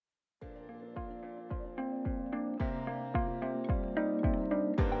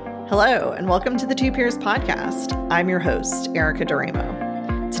Hello, and welcome to the Two Peers Podcast. I'm your host, Erica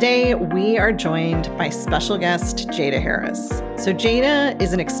Duramo. Today, we are joined by special guest, Jada Harris. So Jada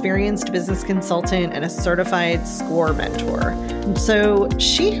is an experienced business consultant and a certified SCORE mentor. And so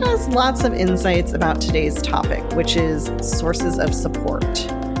she has lots of insights about today's topic, which is sources of support.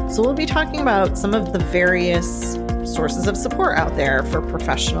 So we'll be talking about some of the various sources of support out there for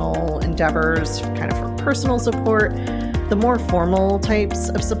professional endeavors, kind of for personal support, the more formal types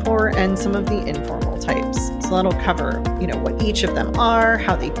of support, and some of the informal types. So that'll cover, what each of them are,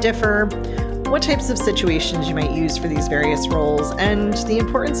 how they differ, what types of situations you might use for these various roles, and the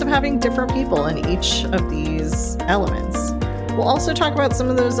importance of having different people in each of these elements. We'll also talk about some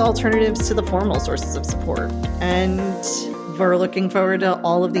of those alternatives to the formal sources of support, and we're looking forward to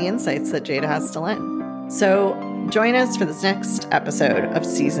all of the insights that Jada has to lend. So join us for this next episode of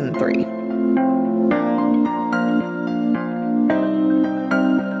Season 3.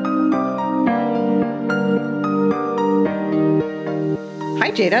 Hi,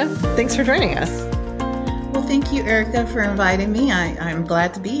 Jada. Thanks for joining us. Well, thank you, Erica, for inviting me. I'm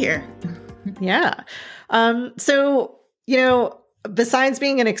glad to be here. Yeah. Besides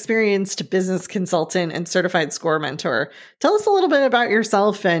being an experienced business consultant and certified SCORE mentor, tell us a little bit about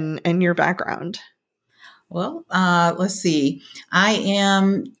yourself and your background. Well, let's see. I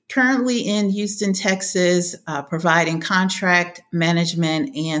am currently in Houston, Texas, providing contract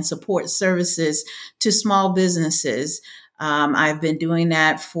management and support services to small businesses. I've been doing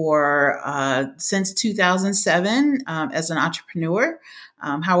that since 2007 as an entrepreneur.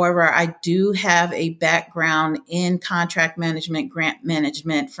 However, I do have a background in contract management, grant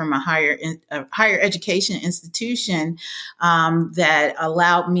management from a higher education institution that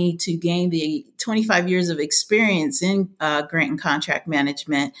allowed me to gain the 25 years of experience in grant and contract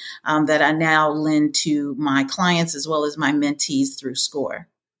management that I now lend to my clients as well as my mentees through SCORE.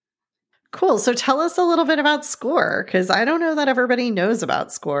 Cool. So tell us a little bit about SCORE, because I don't know that everybody knows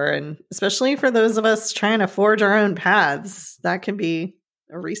about SCORE. And especially for those of us trying to forge our own paths, that can be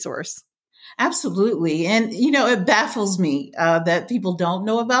a resource. Absolutely. And, it baffles me that people don't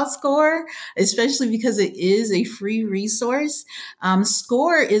know about SCORE, especially because it is a free resource.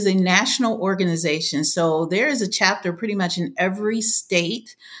 SCORE is a national organization. So there is a chapter pretty much in every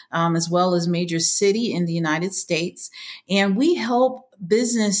state, as well as major city in the United States. And we help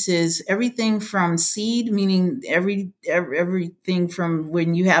businesses, everything from seed, meaning everything from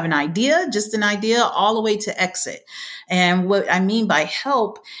when you have an idea, just an idea, all the way to exit. And what I mean by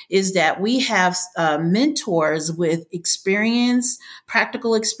help is that we have mentors with experience,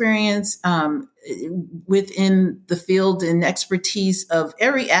 practical experience, within the field and expertise of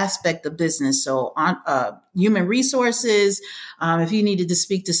every aspect of business. So on human resources, if you needed to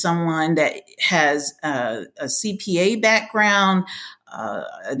speak to someone that has a CPA background,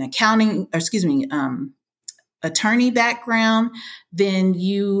 an attorney background, then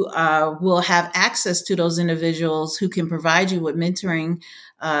you will have access to those individuals who can provide you with mentoring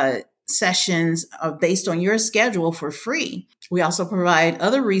sessions based on your schedule for free. We also provide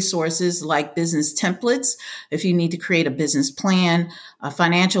other resources like business templates. If you need to create a business plan, a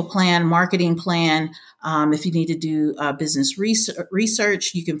financial plan, marketing plan, if you need to do business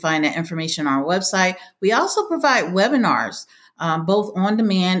research, you can find that information on our website. We also provide webinars, both on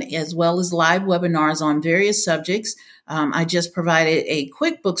demand as well as live webinars on various subjects. I just provided a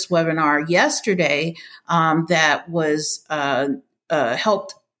QuickBooks webinar yesterday that was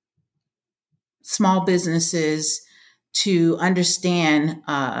helped small businesses to understand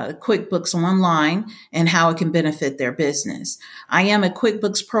QuickBooks Online and how it can benefit their business. I am a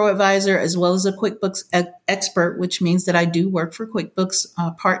QuickBooks Pro advisor as well as a QuickBooks expert, which means that I do work for QuickBooks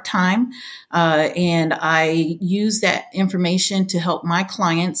part-time. And I use that information to help my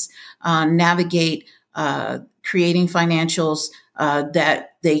clients navigate creating financials that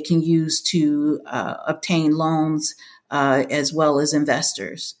they can use to obtain loans as well as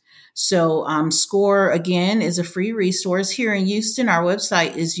investors. So SCORE, again, is a free resource here in Houston. Our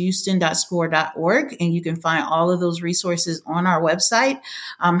website is houston.score.org, and you can find all of those resources on our website.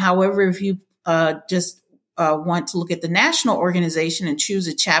 However, if you just want to look at the national organization and choose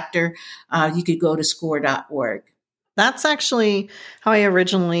a chapter, you could go to score.org. That's actually how I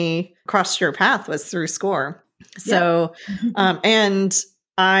originally crossed your path, was through SCORE. So, and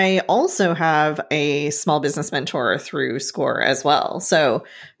I also have a small business mentor through SCORE as well. So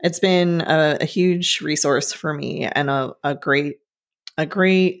it's been a huge resource for me and a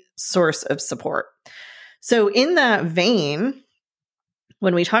great source of support. So in that vein,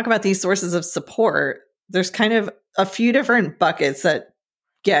 when we talk about these sources of support, there's kind of a few different buckets that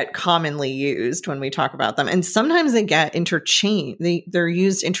get commonly used when we talk about them. And sometimes they get they're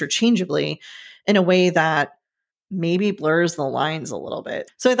used interchangeably in a way that maybe blurs the lines a little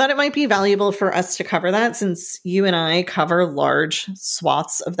bit. So I thought it might be valuable for us to cover that, since you and I cover large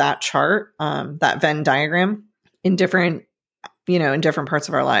swaths of that chart, that Venn diagram in different parts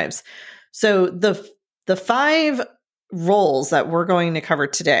of our lives. So the 5 roles that we're going to cover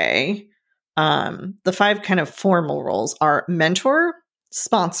today, the 5 kind of formal roles are mentor,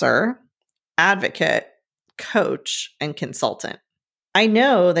 sponsor, advocate, coach, and consultant. I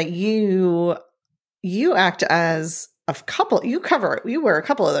know that you act as you wear a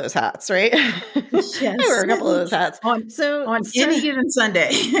couple of those hats, right? Yes. I wear a couple of those hats. On any given Sunday.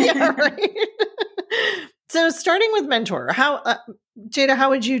 Yeah, right. So starting with mentor, Jada, how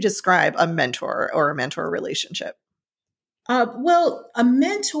would you describe a mentor or a mentor relationship? Well, a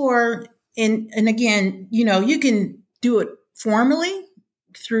mentor, and again, you can do it formally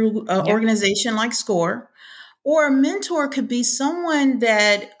through an organization like SCORE, or a mentor could be someone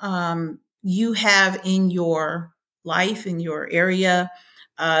that you have in your life, in your area,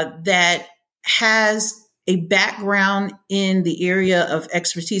 that has a background in the area of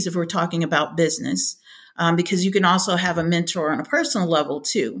expertise if we're talking about business, because you can also have a mentor on a personal level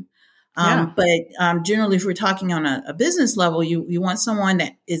too. But generally, if we're talking on a business level, you want someone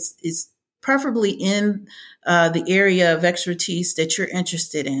that is preferably in the area of expertise that you're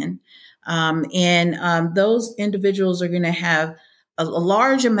interested in. And those individuals are going to have a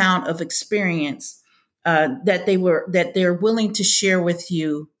large amount of experience that they're willing to share with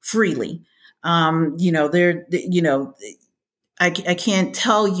you freely. I can't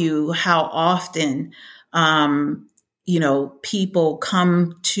tell you how often people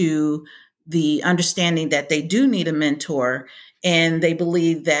come to the understanding that they do need a mentor, and they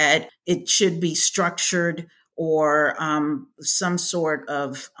believe that it should be structured or some sort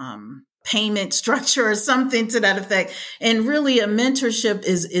of payment structure or something to that effect. And really, a mentorship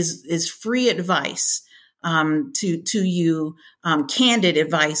is free advice to you, candid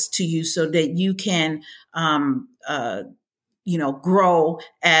advice to you, so that you can grow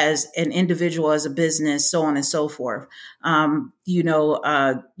as an individual, as a business, so on and so forth. You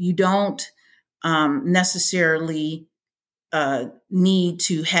don't necessarily need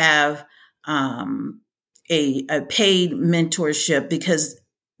to have a paid mentorship, because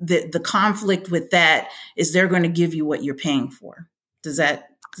the conflict with that is they're going to give you what you're paying for. Does that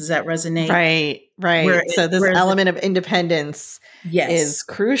resonate? Right. So this element of independence is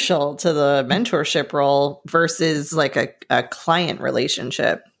crucial to the mentorship role versus like a client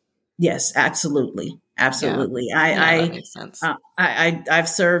relationship. Yes, absolutely. Absolutely. That makes sense. I've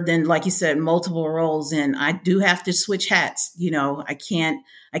served in, like you said, multiple roles, and I do have to switch hats. I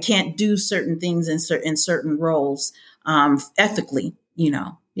can't do certain things in certain roles ethically.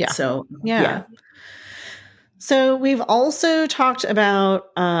 Yeah. So So we've also talked about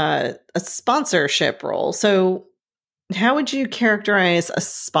a sponsorship role. So how would you characterize a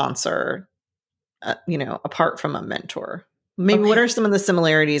sponsor, apart from a mentor? Maybe what are some of the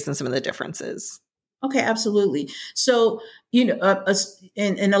similarities and some of the differences? Okay, absolutely. So,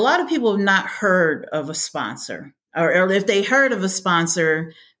 and a lot of people have not heard of a sponsor, or if they heard of a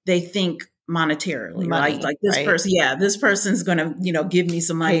sponsor, they think monetarily, money, like this person. Yeah, this person's going to, give me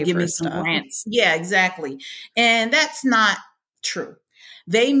some money, give me some grants. Yeah, exactly. And that's not true.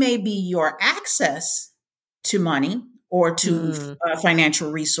 They may be your access to money or to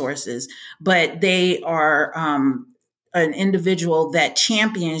financial resources, but they are an individual that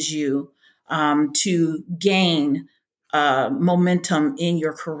champions you to gain momentum in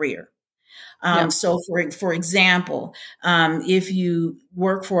your career. So for example, if you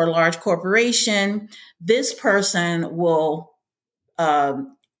work for a large corporation, this person will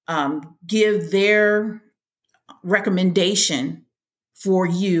give their recommendation for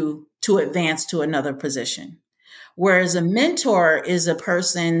you to advance to another position. Whereas a mentor is a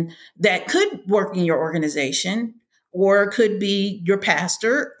person that could work in your organization, or it could be your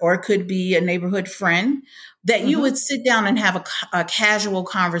pastor, or it could be a neighborhood friend that you would sit down and have a casual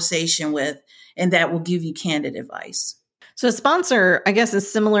conversation with, and that will give you candid advice. So a sponsor, I guess,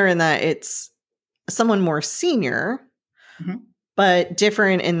 is similar in that it's someone more senior, but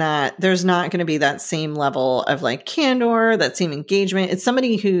different in that there's not going to be that same level of like candor, that same engagement. It's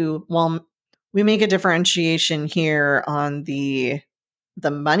somebody who, while we make a differentiation here on the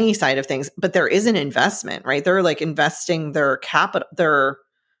money side of things, but there is an investment, right? They're like investing their capital, their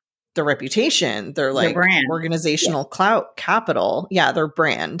reputation, their like brand. Organizational clout capital. Yeah, their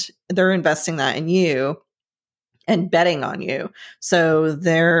brand. They're investing that in you and betting on you. So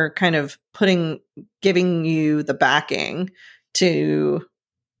they're kind of giving you the backing to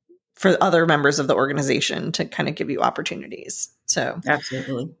for other members of the organization to kind of give you opportunities. So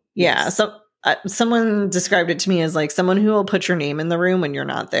Absolutely. yeah. Yes. So someone described it to me as like someone who will put your name in the room when you're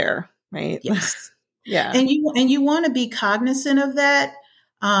not there. Right. Yes. Yeah. And you want to be cognizant of that.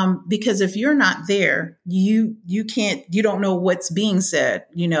 Because if you're not there, you don't know what's being said,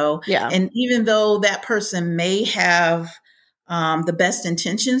 Yeah. and even though that person may have, the best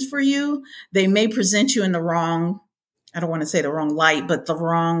intentions for you, they may present you in the wrong, I don't want to say the wrong light, but the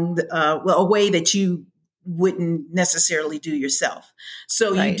wrong, a way that you wouldn't necessarily do yourself.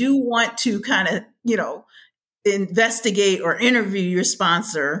 So you Right. do want to kind of, investigate or interview your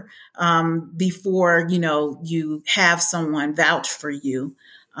sponsor, before, you have someone vouch for you.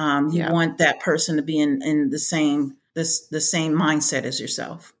 You want that person to be in the same mindset as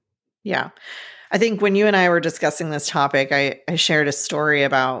yourself. Yeah. I think when you and I were discussing this topic, I shared a story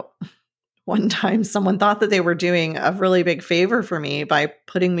about one time someone thought that they were doing a really big favor for me by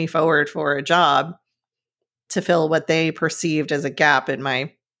putting me forward for a job to fill what they perceived as a gap in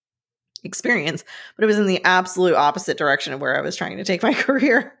my experience, but it was in the absolute opposite direction of where I was trying to take my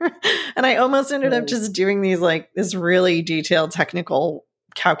career. And I almost ended up just doing this really detailed technical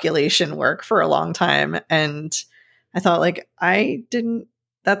calculation work for a long time. And I thought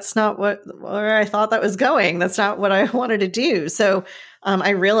that's not where I thought that was going. That's not what I wanted to do. So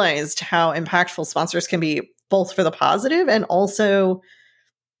I realized how impactful sponsors can be, both for the positive and also,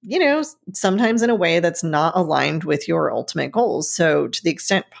 sometimes in a way that's not aligned with your ultimate goals. So to the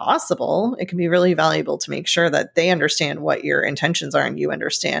extent possible, it can be really valuable to make sure that they understand what your intentions are and you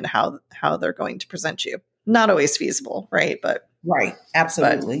understand how they're going to present you. Not always feasible, right? But right.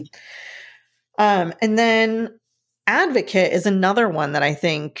 Absolutely. And then advocate is another one that I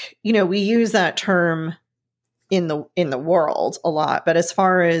think, we use that term in the world a lot, but as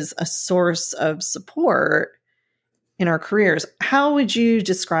far as a source of support in our careers, how would you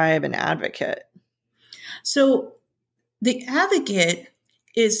describe an advocate? So the advocate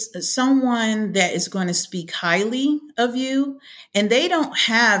is someone that is going to speak highly of you, and they don't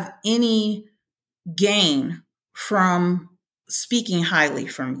have any gain from speaking highly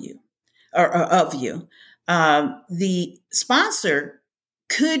from you or of you. The sponsor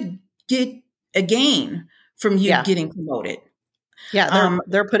could get a gain from you getting promoted. Yeah,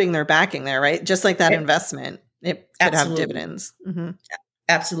 they're putting their backing there, right? Just like that investment, it could have dividends. Mm-hmm.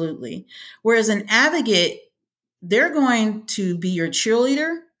 Absolutely. Whereas an advocate, they're going to be your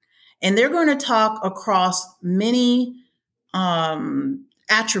cheerleader, and they're going to talk across many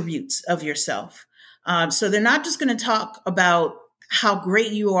attributes of yourself. So they're not just going to talk about how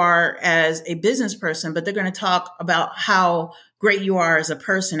great you are as a business person, but they're going to talk about how great you are as a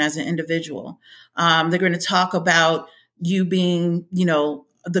person, as an individual. They're going to talk about you being,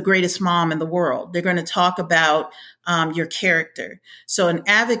 the greatest mom in the world. They're going to talk about your character. So an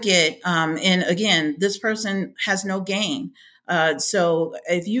advocate, and again, this person has no gain. So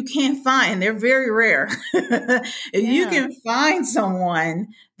if you can't find, they're very rare. If you can find someone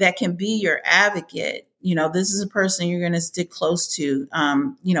that can be your advocate, this is a person you're going to stick close to,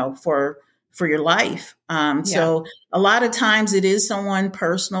 for your life. So a lot of times it is someone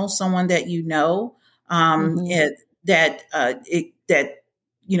personal, someone that that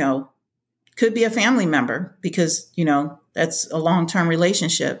could be a family member, because, that's a long-term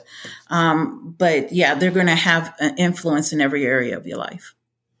relationship. But they're going to have an influence in every area of your life.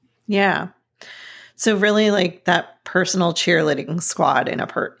 Yeah. So really like that personal cheerleading squad in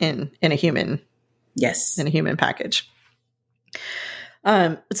a human. Yes. In a human package.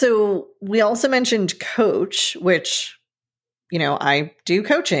 So we also mentioned coach, which, I do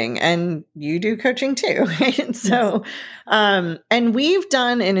coaching and you do coaching too. Right? So, and we've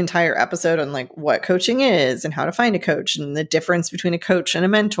done an entire episode on like what coaching is and how to find a coach and the difference between a coach and a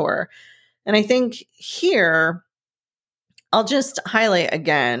mentor. And I think here I'll just highlight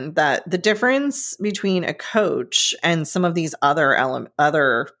again that the difference between a coach and some of these other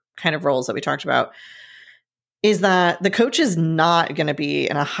kind of roles that we talked about is that the coach is not going to be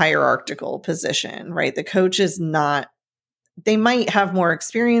in a hierarchical position, right? The coach is not. They might have more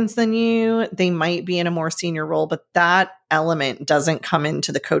experience than you. They might be in a more senior role, but that element doesn't come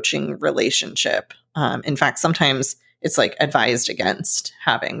into the coaching relationship. In fact, sometimes it's like advised against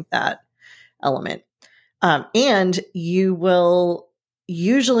having that element. And you will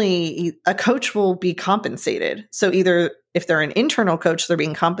usually, a coach will be compensated. So either if they're an internal coach, they're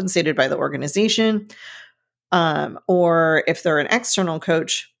being compensated by the organization, or if they're an external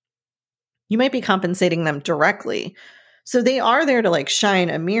coach, you might be compensating them directly. So they are there to like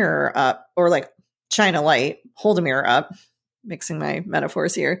shine a mirror up, or like shine a light, hold a mirror up, mixing my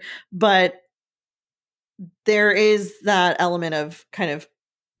metaphors here. But there is that element of kind of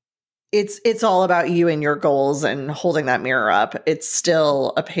it's all about you and your goals and holding that mirror up. It's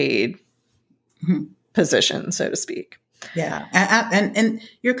still a paid position, so to speak. Yeah. And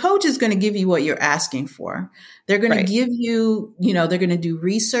your coach is going to give you what you're asking for. They're going to give you, they're going to do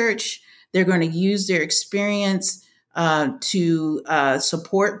research. They're going to use their experience to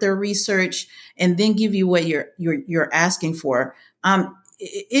support their research, and then give you what you're asking for.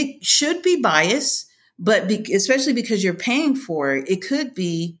 It should be biased, but especially because you're paying for it, it could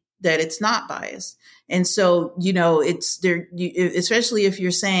be that it's not biased. And so, it's there, especially if you're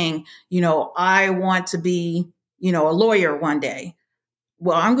saying, I want to be, a lawyer one day.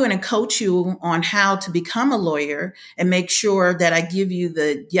 Well, I'm going to coach you on how to become a lawyer and make sure that I give you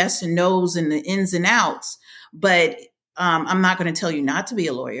the yes and no's and the ins and outs. But I'm not going to tell you not to be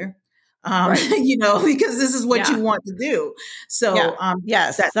a lawyer, because this is what you want to do. So,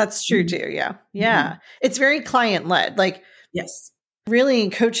 yes, that's true too. Yeah. Yeah. Mm-hmm. It's very client led. Yes. Really,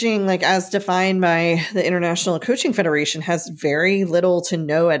 coaching, as defined by the International Coaching Federation, has very little to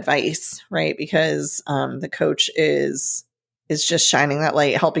no advice, right? Because the coach is just shining that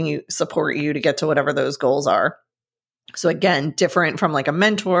light, helping you, support you to get to whatever those goals are. So again, different from a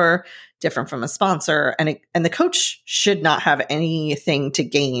mentor, different from a sponsor, and the coach should not have anything to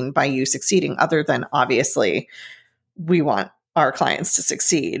gain by you succeeding, other than obviously we want our clients to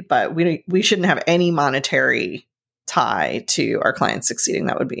succeed, but we shouldn't have any monetary tie to our clients succeeding.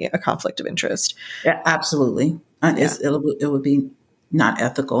 That would be a conflict of interest. Yeah, absolutely. It would be not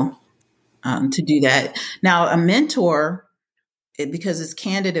ethical to do that. Now, a mentor, because it's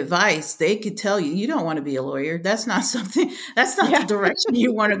candid advice, they could tell you, you don't want to be a lawyer. That's not the direction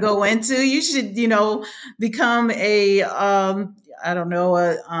you want to go into. You should, become a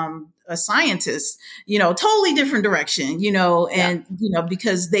scientist, totally different direction,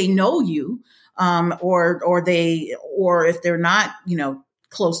 because they know you. Or if they're not,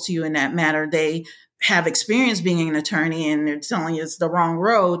 close to you in that matter, they have experience being an attorney and they're telling you it's the wrong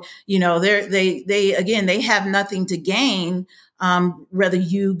road. They have nothing to gain, whether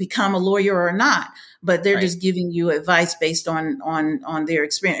you become a lawyer or not, but they're just giving you advice based on their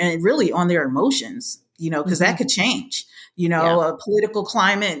experience and really on their emotions, because that could change. A political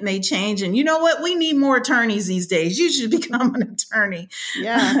climate may change, and you know what? We need more attorneys these days. You should become an attorney.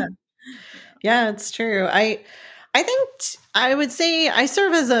 Yeah. Yeah, it's true. I think I would say I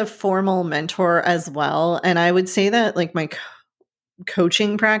serve as a formal mentor as well. And I would say that my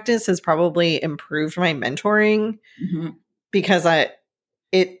coaching practice has probably improved my mentoring because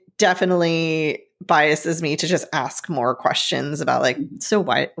it definitely biases me to just ask more questions about so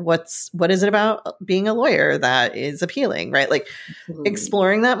what is it about being a lawyer that is appealing, right?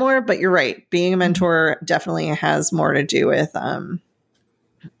 Exploring that more. But you're right. Being a mentor definitely has more to do with,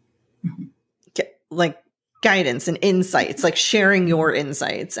 guidance and insights, sharing your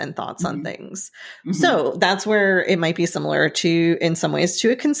insights and thoughts on things. So that's where it might be similar to, in some ways,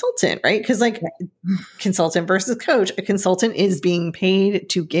 to a consultant, right? Because consultant versus coach, a consultant is being paid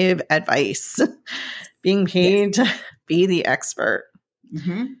to give advice, being paid to be the expert.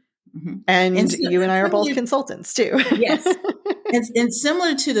 And you and I are both consultants too. Yes. And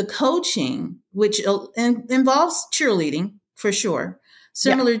similar to the coaching, which involves cheerleading for sure.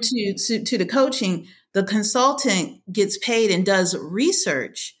 Similar to the coaching, the consultant gets paid and does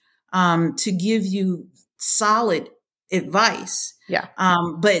research to give you solid advice. Yeah.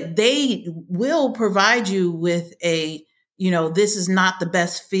 But they will provide you with this is not the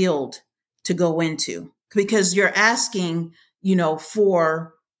best field to go into, because you're asking,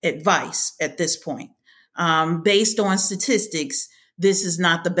 for advice at this point. Based on statistics, this is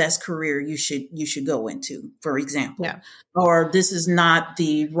not the best career you should go into, for example, or this is not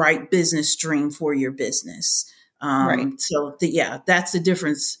the right business stream for your business. So that's the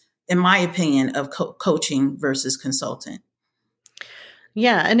difference, in my opinion, of coaching versus consultant.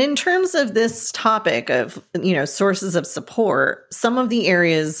 Yeah. And in terms of this topic of, sources of support, some of the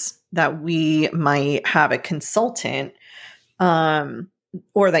areas that we might have a consultant, or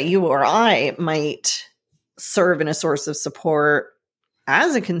that you or I might serve in a source of support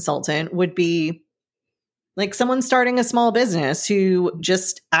as a consultant, would be someone starting a small business who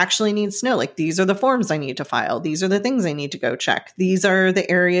just actually needs to know, these are the forms I need to file. These are the things I need to go check. These are the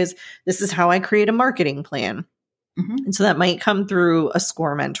areas. This is how I create a marketing plan. And so that might come through a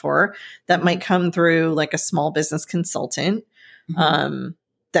SCORE mentor. That might come through a small business consultant.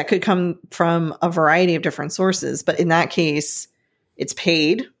 That could come from a variety of different sources. But in that case, it's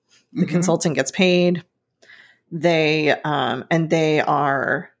paid. The consultant gets paid. They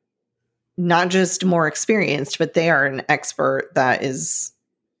are not just more experienced, but they are an expert. That is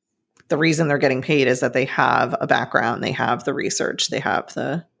the reason they're getting paid, is that they have a background, they have the research, they have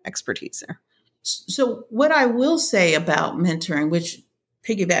the expertise there. So what I will say about mentoring, which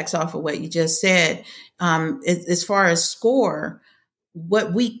piggybacks off of what you just said, as far as SCORE,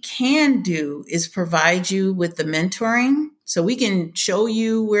 what we can do is provide you with the mentoring. So we can show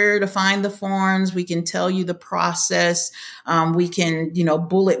you where to find the forms. We can tell you the process. We can,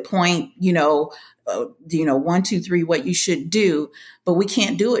 bullet point, 1, 2, 3, what you should do, but we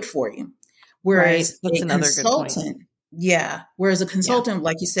can't do it for you. Whereas That's a another consultant, good point. yeah. Whereas a consultant,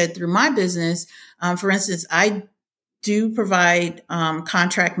 like you said, through my business, for instance, I do provide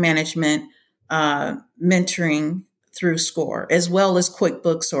contract management mentoring through SCORE, as well as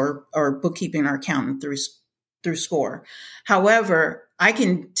QuickBooks or bookkeeping or accounting through SCORE. However, I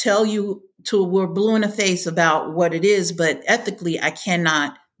can tell you till we're blue in the face about what it is, but ethically, I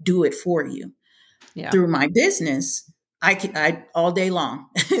cannot do it for you. Yeah. Through my business, I all day long.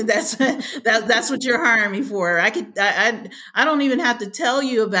 that's what you're hiring me for. I don't even have to tell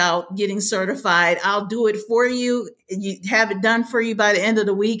you about getting certified. I'll do it for you. You have it done for you by the end of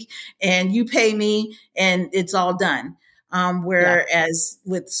the week, and you pay me, and it's all done. Whereas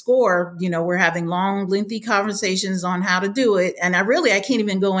with SCORE, we're having long, lengthy conversations on how to do it, and I can't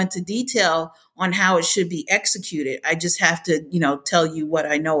even go into detail on how it should be executed. I just have to, tell you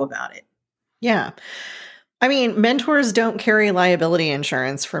what I know about it. Yeah. I mean, mentors don't carry liability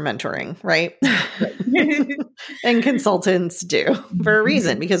insurance for mentoring, right? And consultants do for a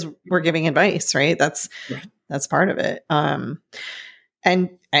reason, because we're giving advice, right? That's part of it. And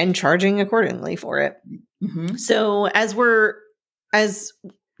charging accordingly for it. Mm-hmm. So as we're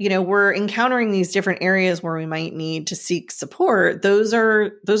encountering these different areas where we might need to seek support, those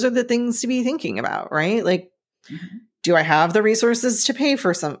are the things to be thinking about, right? Like, do I have the resources to pay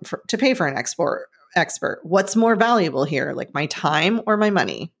for an expert? What's more valuable here, like my time or my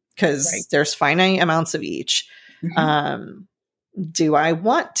money? Because there's finite amounts of each. Mm-hmm. Do I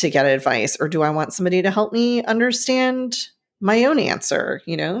want to get advice, or do I want somebody to help me understand my own answer?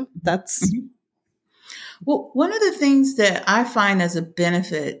 That's. Mm-hmm. Well, one of the things that I find as a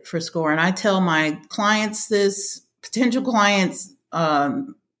benefit for SCORE, and I tell my clients this, potential clients,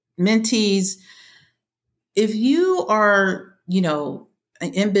 mentees, if you are,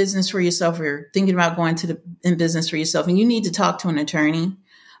 in business for yourself, or you're thinking about going in business for yourself, and you need to talk to an attorney,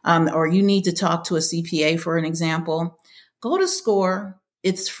 or you need to talk to a CPA, for an example, go to SCORE.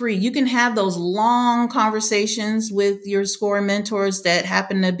 It's free. You can have those long conversations with your SCORE mentors that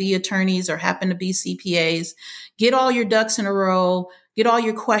happen to be attorneys or happen to be CPAs. Get all your ducks in a row, get all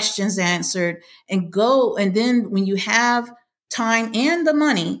your questions answered, and go. And then when you have time and the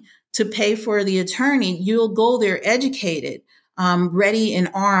money to pay for the attorney, you'll go there educated, ready and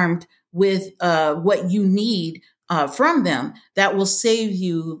armed with what you need from them. That will save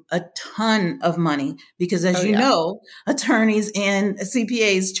you a ton of money, because as you know, attorneys and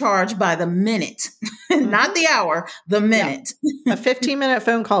CPAs charge by the minute, not the hour, the minute. A 15-minute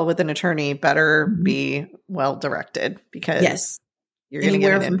phone call with an attorney better be well directed, because you're going to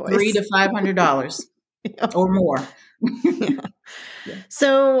get an invoice. $300 to $500 or more.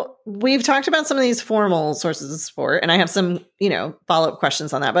 So we've talked about some of these formal sources of support, and I have some, follow-up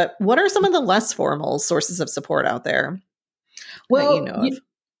questions on that. But what are some of the less formal sources of support out there? Well,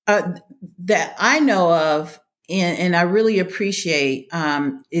 that I know of, and I really appreciate,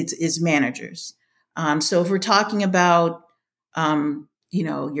 is managers. So if we're talking about,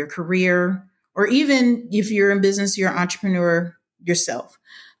 your career, or even if you're in business, you're an entrepreneur yourself,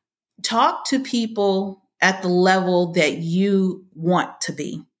 talk to people at the level that you want to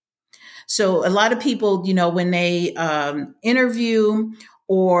be. So a lot of people, when they interview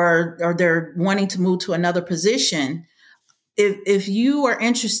or they're wanting to move to another position, if you are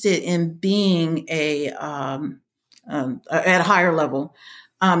interested in being at a higher level,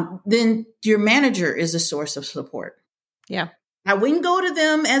 then your manager is a source of support. Yeah. I wouldn't go to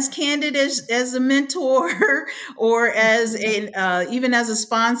them as candid as a mentor or as even as a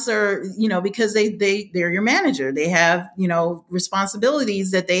sponsor, because they're your manager. They have, responsibilities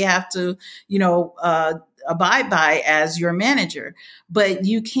that they have to, abide by as your manager. But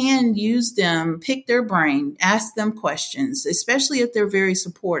you can use them, pick their brain, ask them questions, especially if they're very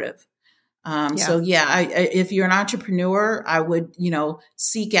supportive. So if you're an entrepreneur, I would,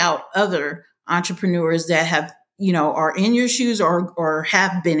 seek out other entrepreneurs that have, are in your shoes or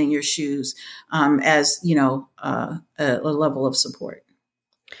have been in your shoes, as, a level of support.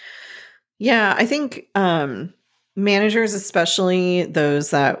 Yeah, I think managers, especially those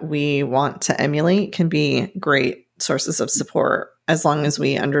that we want to emulate, can be great sources of support, as long as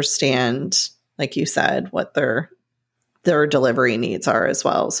we understand, like you said, what their delivery needs are as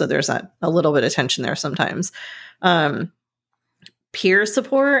well. So there's a little bit of tension there sometimes. peer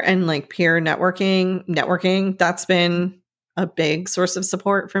support and like peer networking, that's been a big source of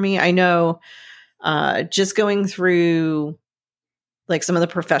support for me. I know just going through like some of the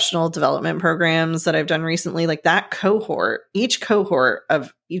professional development programs that I've done recently, like that cohort, each cohort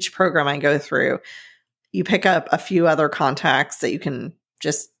of each program I go through, you pick up a few other contacts that you can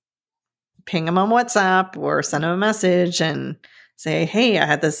just ping them on WhatsApp or send them a message and say, hey, I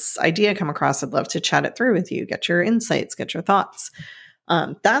had this idea come across. I'd love to chat it through with you, get your insights, get your thoughts.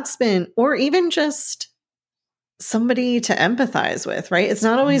 That's been, or even just somebody to empathize with, right? It's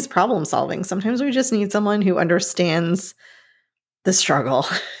not always problem solving. Sometimes we just need someone who understands the struggle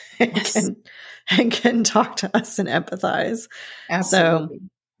and can talk to us and empathize. Absolutely.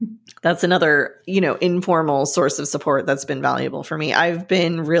 So that's another, informal source of support that's been valuable for me. I've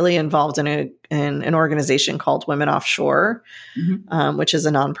been really involved in an organization called Women Offshore, which is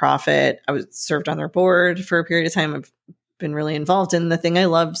a nonprofit. I was served on their board for a period of time. I've been really involved in. The thing I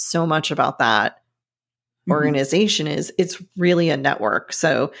love so much about that organization is it's really a network.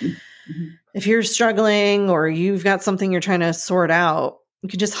 So if you're struggling or you've got something you're trying to sort out, you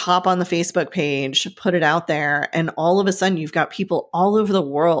can just hop on the Facebook page, put it out there, and all of a sudden you've got people all over the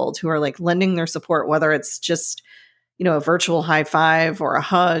world who are like lending their support, whether it's just, a virtual high five or a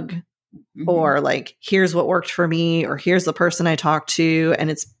hug, or like, here's what worked for me, or here's the person I talked to.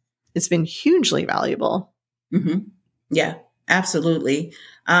 And it's been hugely valuable. Yeah, absolutely.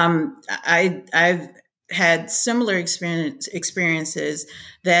 I've had similar experiences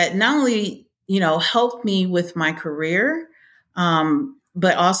that not only, helped me with my career,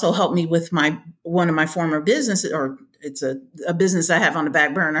 but also helped me with one of my former businesses, or it's a business I have on the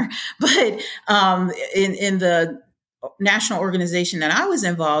back burner. But in the national organization that I was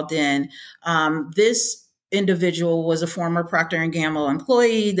involved in, this individual was a former Procter & Gamble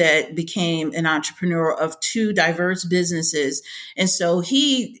employee that became an entrepreneur of two diverse businesses. And so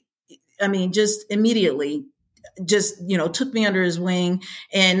just immediately took me under his wing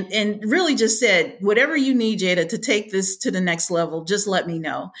and really just said, whatever you need, Jada, to take this to the next level, just let me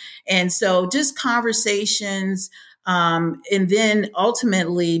know. And so just conversations. And then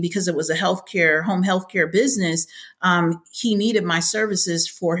ultimately, because it was a home healthcare business, he needed my services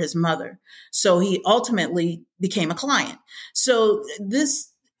for his mother. So he ultimately became a client. So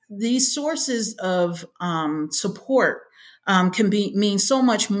these sources of support can mean so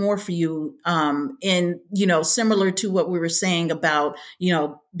much more for you. And, similar to what we were saying about,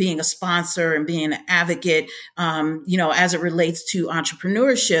 being a sponsor and being an advocate, as it relates to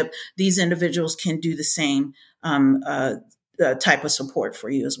entrepreneurship, these individuals can do the same type of support for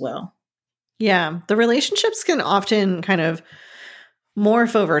you as well. Yeah. The relationships can often kind of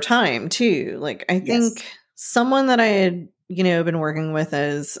morph over time too. Like I think someone that I had, been working with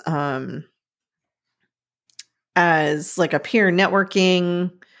as like a peer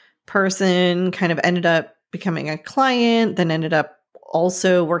networking person kind of ended up becoming a client, then ended up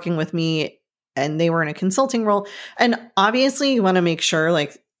also working with me, and they were in a consulting role. And obviously you want to make sure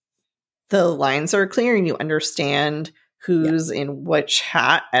like the lines are clear and you understand who's in which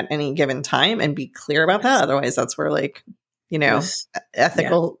hat at any given time and be clear about that. Otherwise that's where like,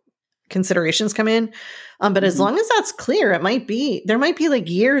 ethical considerations come in. But as long as that's clear, there might be like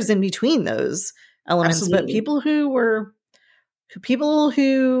years in between those elements. Absolutely. But people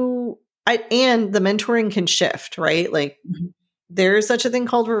who and the mentoring can shift, right? Like there's such a thing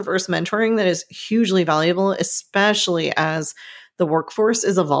called reverse mentoring that is hugely valuable, especially as the workforce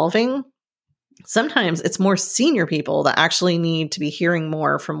is evolving. Sometimes it's more senior people that actually need to be hearing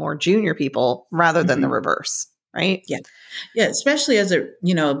more from more junior people rather than the reverse, right? Yeah. Yeah. Especially as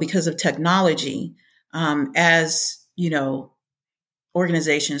because of technology,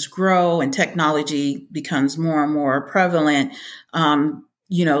 organizations grow and technology becomes more and more prevalent,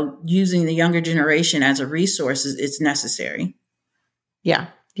 using the younger generation as a resource is necessary. Yeah.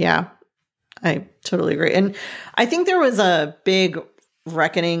 Yeah. I totally agree. And I think there was a big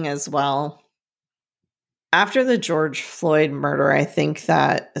reckoning as well. After the George Floyd murder, I think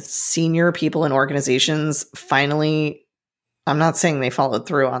that senior people in organizations finally, I'm not saying they followed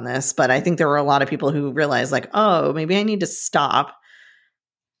through on this, but I think there were a lot of people who realized like, oh, maybe I need to stop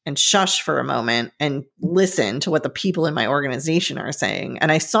and shush for a moment and listen to what the people in my organization are saying.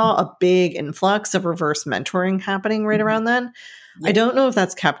 And I saw a big influx of reverse mentoring happening right around then. Yeah. I don't know if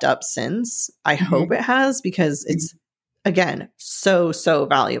that's kept up since. I hope it has, because it's, again, so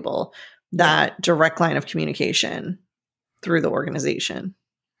valuable, that direct line of communication through the organization.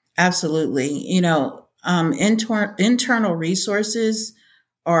 Absolutely. Internal resources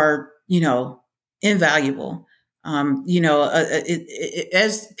are, invaluable.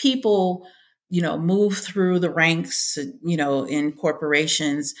 As people, move through the ranks, in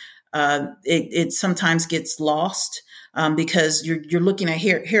corporations, it sometimes gets lost because you're looking at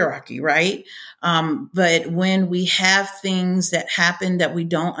hierarchy, right? But when we have things that happen that we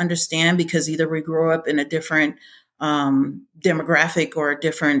don't understand because either we grew up in a different demographic or a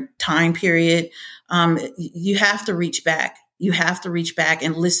different time period, you have to reach back. You have to reach back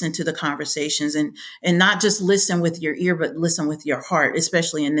and listen to the conversations and not just listen with your ear, but listen with your heart,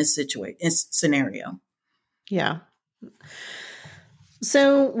 especially in this scenario. Yeah.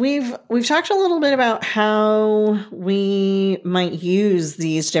 So we've talked a little bit about how we might use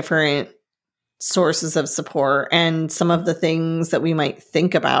these different sources of support and some of the things that we might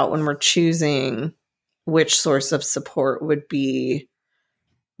think about when we're choosing which source of support would be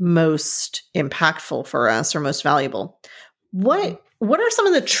most impactful for us or most valuable. What are some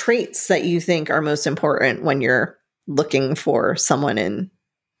of the traits that you think are most important when you're looking for someone in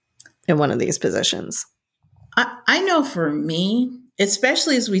one of these positions? I know for me,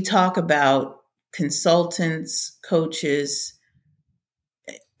 especially as we talk about consultants, coaches,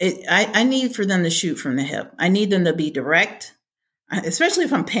 I need for them to shoot from the hip. I need them to be direct, especially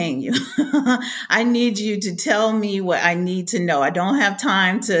if I'm paying you. I need you to tell me what I need to know. I don't have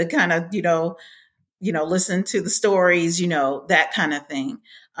time to kind of, listen to the stories, that kind of thing.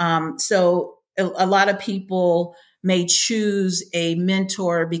 So a lot of people may choose a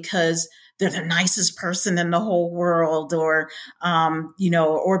mentor because they're the nicest person in the whole world, or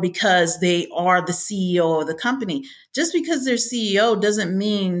because they are the CEO of the company. Just because they're CEO doesn't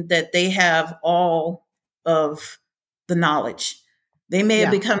mean that they have all of the knowledge. They may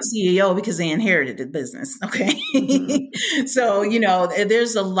have become CEO because they inherited the business. Okay. Mm-hmm. So,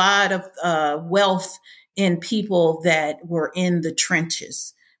 there's a lot of wealth in people that were in the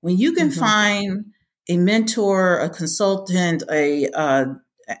trenches. When you can find a mentor, a consultant, a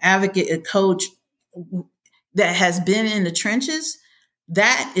advocate, a coach that has been in the trenches,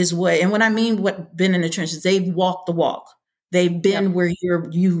 that is what, and when I mean what been in the trenches, they've walked the walk. They've been where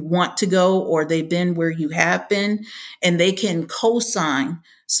you want to go, or they've been where you have been, and they can co-sign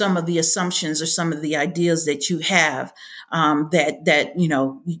some of the assumptions or some of the ideas that you have, that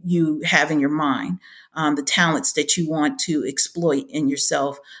you have in your mind, the talents that you want to exploit in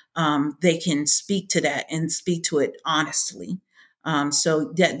yourself. They can speak to that and speak to it honestly.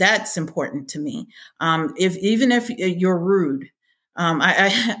 So that's important to me. Even if you're rude.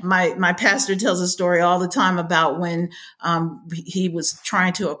 My pastor tells a story all the time about when he was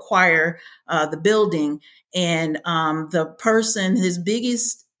trying to acquire the building, and the person, his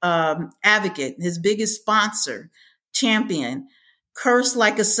biggest advocate, his biggest sponsor, champion, cursed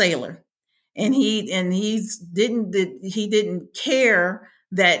like a sailor, and he didn't care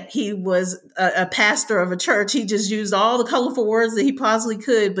that he was a pastor of a church. He just used all the colorful words that he possibly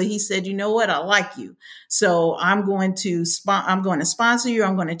could, but he said, "You know what? I like you. So I'm going to sponsor you.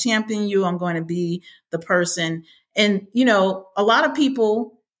 I'm going to champion you. I'm going to be the person." And, a lot of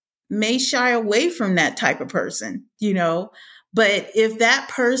people may shy away from that type of person, but if that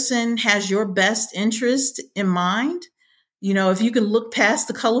person has your best interest in mind, if you can look past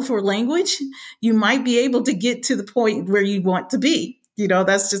the colorful language, you might be able to get to the point where you want to be.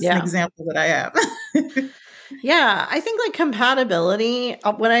 That's just an example that I have. Yeah, I think like compatibility,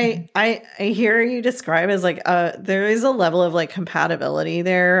 what I hear you describe as like, there is a level of like compatibility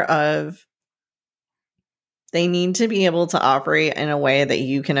there of they need to be able to operate in a way that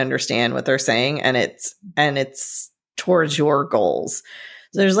you can understand what they're saying, and it's towards your goals.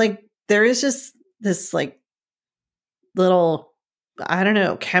 So there is just this like little, I don't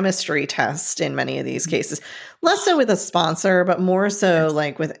know, chemistry test in many of these cases. Less so with a sponsor, but more so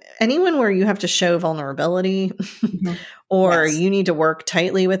like with anyone where you have to show vulnerability or you need to work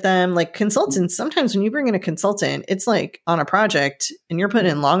tightly with them. Like consultants, sometimes when you bring in a consultant, it's like on a project and you're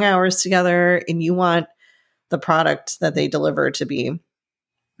putting in long hours together and you want the product that they deliver to be,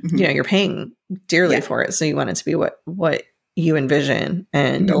 you're paying dearly for it. So you want it to be what you envision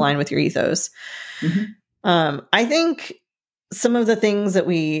and align with your ethos. I think some of the things that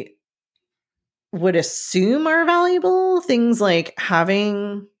we would assume are valuable, things like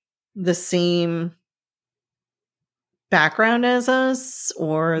having the same background as us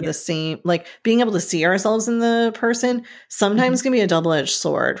or the same, like being able to see ourselves in the person, sometimes can be a double-edged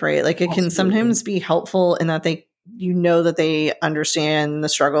sword, right? Like it can sometimes be helpful in that that they understand the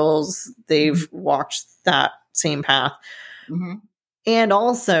struggles, they've walked that same path. And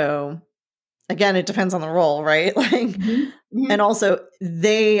also, again, it depends on the role, right? Like, and also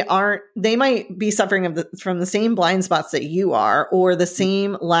they might be suffering from the same blind spots that you are, or the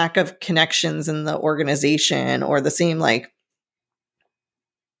same lack of connections in the organization, or the same, like,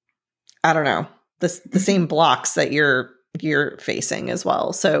 I don't know, the same blocks that you're facing as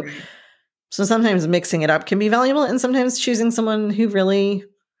well. So sometimes mixing it up can be valuable, and sometimes choosing someone who really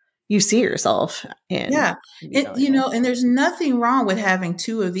you see yourself in. Yeah. And there's nothing wrong with having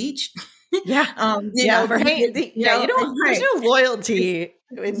two of each. Yeah. Right. There's no loyalty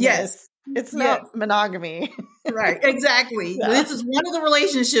in this. It's not monogamy. Right. Exactly. Yeah. This is one of the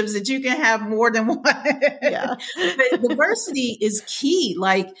relationships that you can have more than one. Yeah. But diversity is key.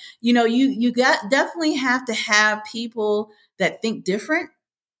 Like, you definitely have to have people that think different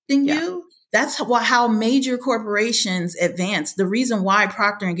than you. That's how major corporations advance. The reason why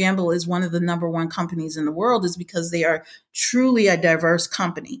Procter & Gamble is one of the number one companies in the world is because they are truly a diverse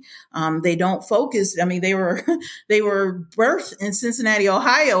company. They don't focus. I mean, they were birthed in Cincinnati,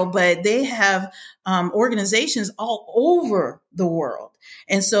 Ohio, but they have organizations all over the world.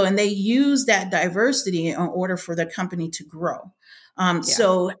 And they use that diversity in order for their company to grow.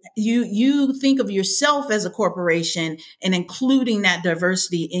 So you think of yourself as a corporation and including that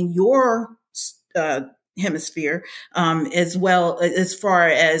diversity in your hemisphere, as well as far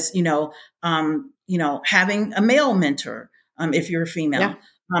as, having a male mentor, if you're a female,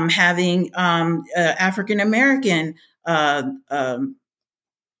 having African-American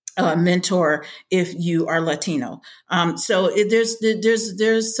mentor if you are Latino.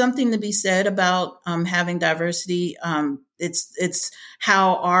 There's something to be said about having diversity. It's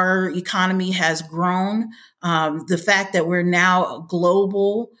how our economy has grown. The fact that we're now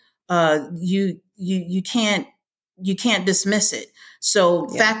global, you can't dismiss it. So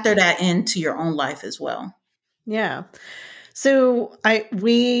factor that into your own life as well. Yeah. So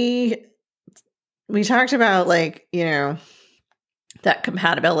we talked about that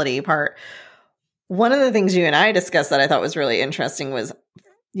compatibility part. One of the things you and I discussed that I thought was really interesting was,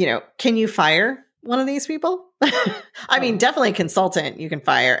 can you fire one of these people? I mean, definitely a consultant you can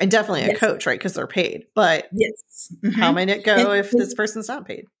fire, and definitely a coach, right? Because they're paid. But how might it go if this person's not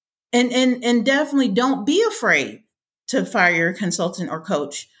paid? And definitely don't be afraid to fire your consultant or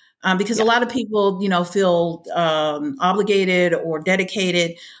coach. Because a lot of people, feel obligated or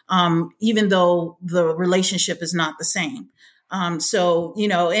dedicated, even though the relationship is not the same. And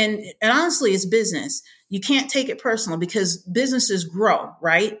honestly, it's business. You can't take it personal because businesses grow,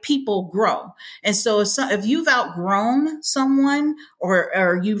 right? People grow. And so if you've outgrown someone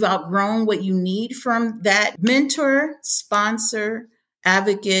or you've outgrown what you need from that mentor, sponsor,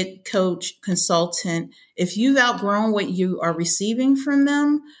 advocate, coach, consultant, if you've outgrown what you are receiving from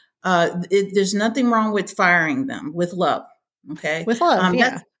them, there's nothing wrong with firing them with love. Okay. With love.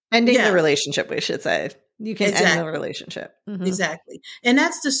 Ending the relationship, we should say. You can end the relationship. Mm-hmm. Exactly. And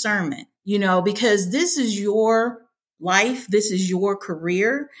that's discernment, because this is your life. This is your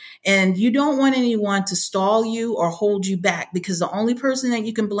career, and you don't want anyone to stall you or hold you back, because the only person that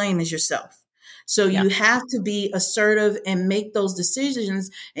you can blame is yourself. So you have to be assertive and make those decisions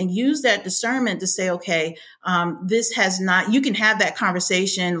and use that discernment to say, okay, this has not, you can have that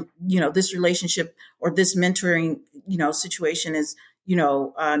conversation, this relationship or this mentoring, situation is,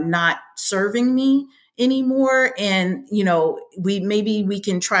 not serving me anymore. And, we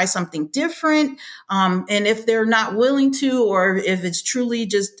can try something different. And if they're not willing to, or if it's truly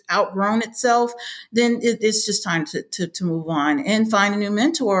just outgrown itself, then it's just time to move on and find a new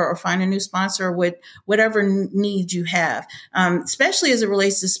mentor or find a new sponsor with whatever needs you have. Especially as it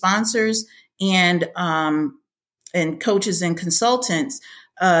relates to sponsors and coaches and consultants,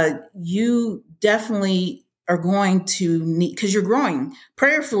 you definitely are going to need, because you're growing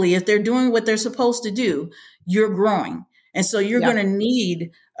prayerfully. If they're doing what they're supposed to do, you're growing. And so you're going to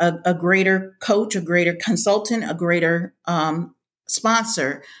need a greater coach, a greater consultant, a greater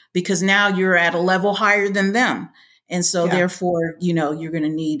sponsor, because now you're at a level higher than them. And so therefore, you're going to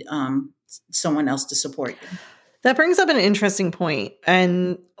need someone else to support you. That brings up an interesting point.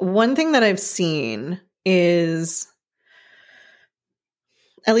 And one thing that I've seen is,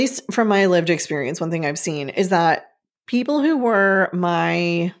 at least from my lived experience, one thing I've seen is that people who were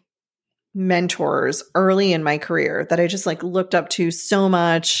my mentors early in my career that I just looked up to so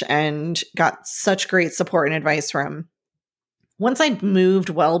much and got such great support and advice from, once I'd moved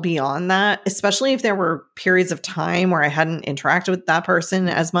well beyond that, especially if there were periods of time where I hadn't interacted with that person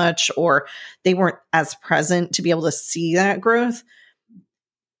as much, or they weren't as present to be able to see that growth,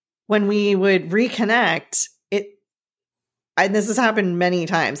 when we would reconnect, and this has happened many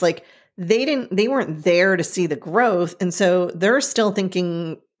times, they weren't there to see the growth. And so they're still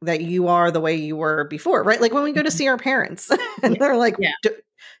thinking that you are the way you were before, right? Like when we go to see our parents and they're like,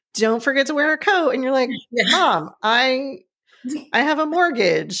 don't forget to wear a coat. And you're like, Mom, I I have a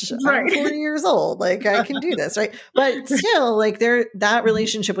mortgage. Right. I'm 40 years old. Like I can do this. Right. But still, like that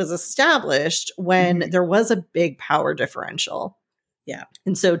relationship was established when there was a big power differential. Yeah.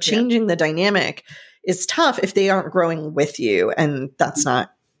 And so changing the dynamic is tough if they aren't growing with you. And that's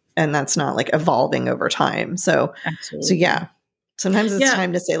not like evolving over time. So, Absolutely. Yeah, sometimes it's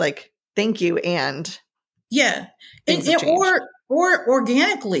time to say like, thank you. And or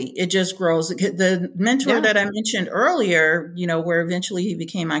organically, it just grows. The mentor that I mentioned earlier, where eventually he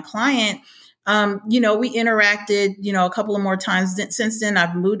became my client, we interacted, a couple of more times. Since then,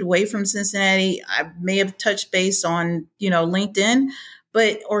 I've moved away from Cincinnati. I may have touched base on, LinkedIn,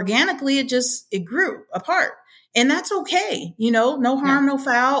 but organically it grew apart. And that's okay. No harm, no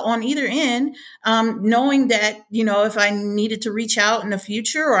foul on either end. Knowing that, if I needed to reach out in the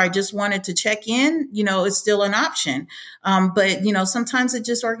future or I just wanted to check in, it's still an option. But sometimes it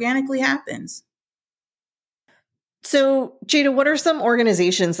just organically happens. So, Jada, what are some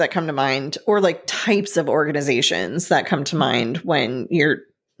organizations that come to mind, or like types of organizations that come to mind when you're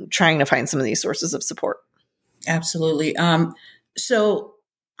trying to find some of these sources of support? Absolutely. So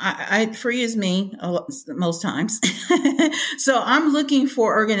I free as me most times. So I'm looking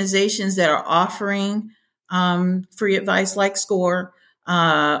for organizations that are offering free advice like SCORE. There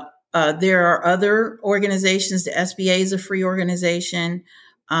are other organizations. The SBA is a free organization.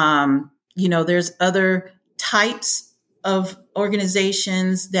 There's other types of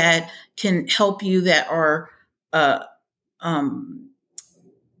organizations that can help you that are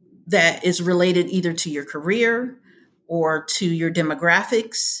that is related either to your career or to your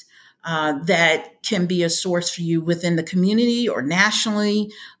demographics, that can be a source for you within the community or nationally.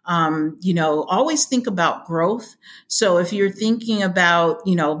 Always think about growth. So if you're thinking about,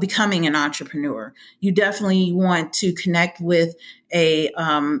 becoming an entrepreneur, you definitely want to connect with a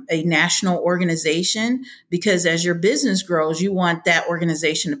national organization, because as your business grows, you want that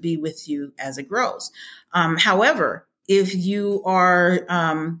organization to be with you as it grows. However, if you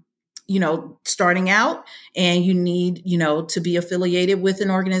are, starting out and you need, to be affiliated with an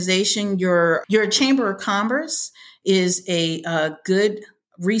organization, your Chamber of Commerce is a good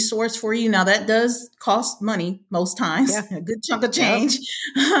resource for you. Now that does cost money most times, a good chunk of change,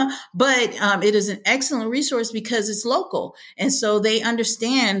 but it is an excellent resource because it's local. And so they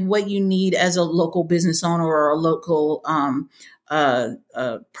understand what you need as a local business owner or a local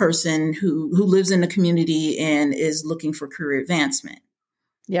person who lives in the community and is looking for career advancement.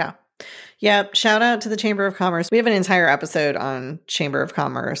 Yeah. Yeah. Shout out to the Chamber of Commerce. We have an entire episode on Chamber of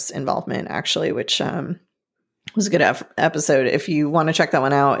Commerce involvement, actually, which was a good episode. If you want to check that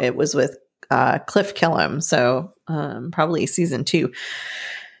one out, it was with Cliff Killam. So probably season 2.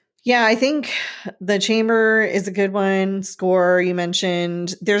 Yeah, I think the Chamber is a good one. SCORE, you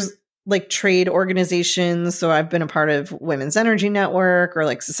mentioned. There's like trade organizations. So I've been a part of Women's Energy Network, or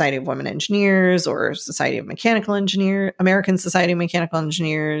like Society of Women Engineers, or Society of Mechanical Engineers, American Society of Mechanical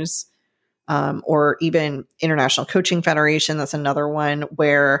Engineers, or even International Coaching Federation. That's another one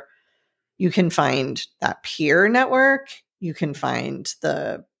where you can find that peer network. You can find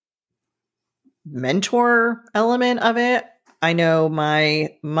the mentor element of it. I know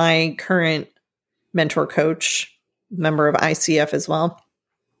my current mentor coach, member of ICF as well.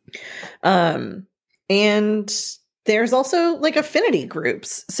 And there's also like affinity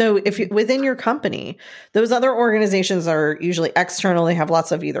groups. So if you, within your company, those other organizations are usually external. They have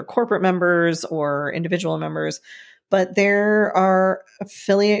lots of either corporate members or individual members, but there are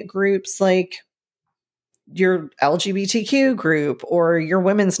affiliate groups like your LGBTQ group or your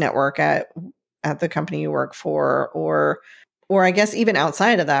women's network at the company you work for, or I guess even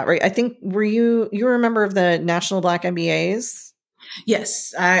outside of that, right? I think you were a member of the National Black MBAs?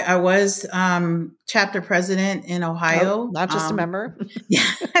 Yes, I was chapter president in Ohio. Not just a member. Yeah.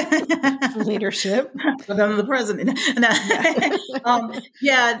 Leadership. But I'm the president.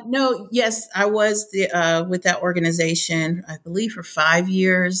 Yes, I was with that organization, I believe, for 5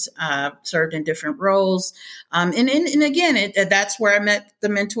 years, served in different roles. And again, that's where I met the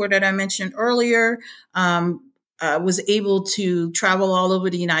mentor that I mentioned earlier. Was able to travel all over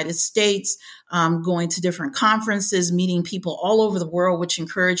the United States, going to different conferences, meeting people all over the world, which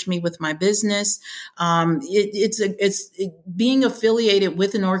encouraged me with my business. It's being affiliated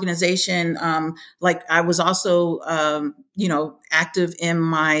with an organization. Like I was also, active in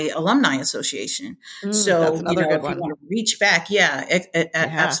my alumni association. So, that's another good one. If you want to reach back,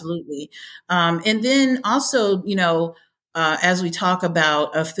 absolutely. And then also, as we talk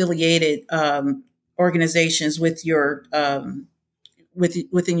about affiliated, organizations with your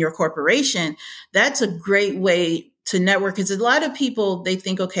within your corporation, that's a great way to network. Because a lot of people, they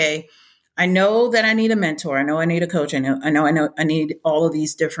think, okay, I know that I need a mentor. I know I need a coach. I know I need all of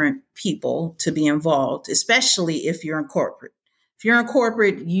these different people to be involved, especially if you're in corporate. If you're in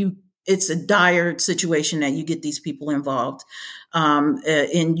corporate, it's a dire situation that you get these people involved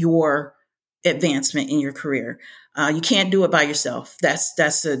in your advancement in your career. You can't do it by yourself.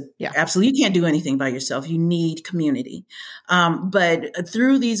 Absolutely. You can't do anything by yourself. You need community. But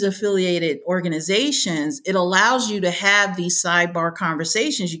through these affiliated organizations, it allows you to have these sidebar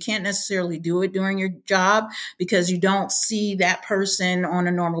conversations. You can't necessarily do it during your job because you don't see that person on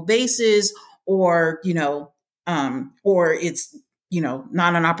a normal basis, or it's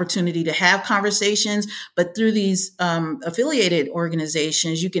not an opportunity to have conversations. But through these affiliated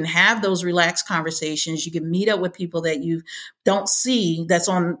organizations, you can have those relaxed conversations. You can meet up with people that you don't see that's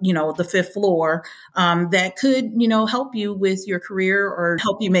on, the fifth floor, that could, help you with your career or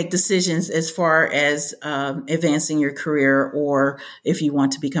help you make decisions as far as advancing your career, or if you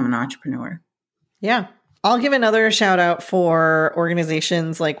want to become an entrepreneur. Yeah. I'll give another shout out for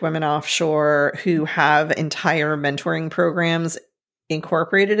organizations like Women Offshore who have entire mentoring programs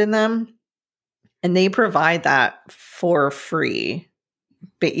incorporated in them, and they provide that for free,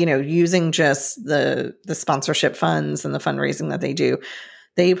 but using just the sponsorship funds and the fundraising that they do.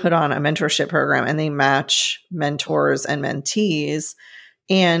 They put on a mentorship program and they match mentors and mentees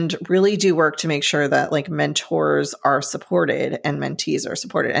and really do work to make sure that like mentors are supported and mentees are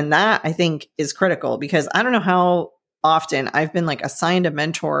supported. And that I think is critical, because I don't know how often I've been like assigned a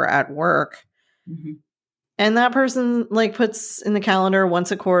mentor at work. Mm-hmm. And that person like puts in the calendar once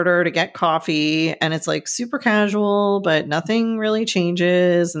a quarter to get coffee, and it's like super casual, but nothing really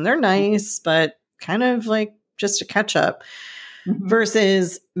changes. And they're nice, but kind of like just a catch up. Mm-hmm.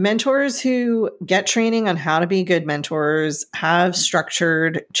 Versus mentors who get training on how to be good mentors, have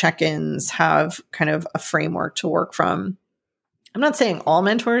structured check-ins, have kind of a framework to work from. I'm not saying all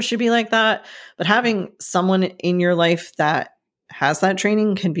mentors should be like that, but having someone in your life that has that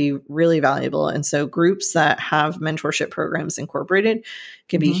training can be really valuable. And so groups that have mentorship programs incorporated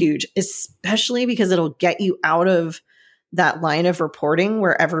can be huge, especially because it'll get you out of that line of reporting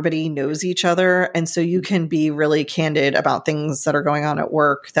where everybody knows each other. And so you can be really candid about things that are going on at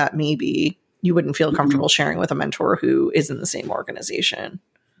work that maybe you wouldn't feel comfortable sharing with a mentor who is in the same organization.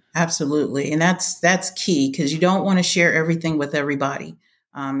 Absolutely. And that's key, because you don't want to share everything with everybody.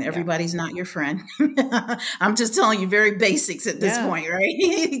 Everybody's not your friend. I'm just telling you very basics at this point,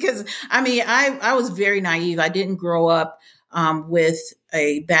 right? Because I was very naive. I didn't grow up with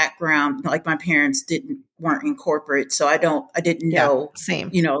a background, like my parents weren't in corporate. So I didn't know,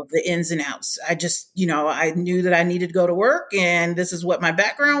 the ins and outs. I just, I knew that I needed to go to work, and this is what my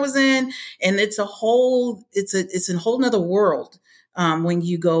background was in. And it's a whole nother world. When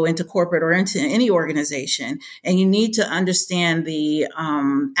you go into corporate or into any organization, and you need to understand the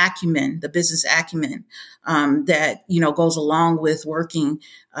acumen, the business acumen that, goes along with working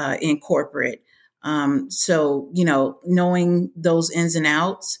in corporate. So, knowing those ins and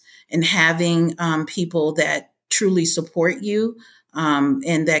outs and having people that truly support you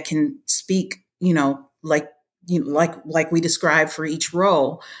and that can speak, like we described for each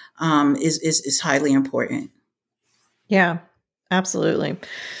role is highly important. Yeah. Absolutely.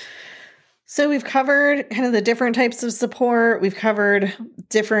 So we've covered kind of the different types of support. We've covered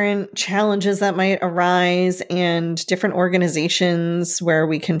different challenges that might arise and different organizations where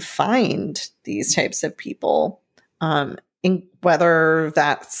we can find these types of people, in whether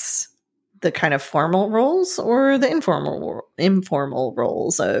that's the kind of formal roles or the informal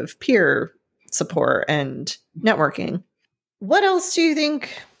roles of peer support and networking. What else do you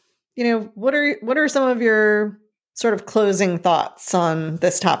think, what are some of your sort of closing thoughts on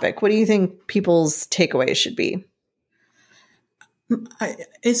this topic? What do you think people's takeaways should be?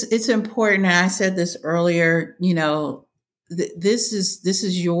 It's important. And I said this earlier, this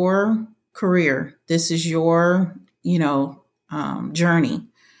is your career. This is your, journey,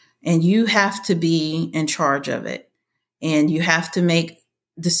 and you have to be in charge of it. And you have to make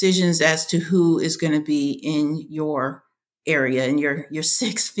decisions as to who is going to be in your area, in your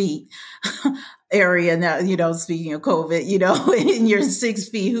 6 feet area. Now, speaking of COVID, in your 6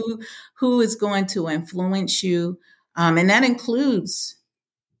 feet, who is going to influence you. And that includes,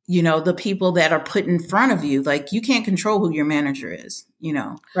 the people that are put in front of you. Like, you can't control who your manager is,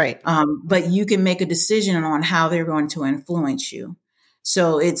 Right. But you can make a decision on how they're going to influence you.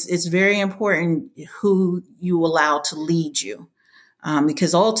 So it's very important who you allow to lead you.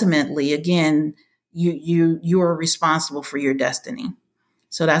 Because ultimately, again, you are responsible for your destiny.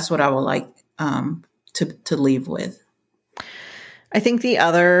 So that's what I would like to leave with. I think the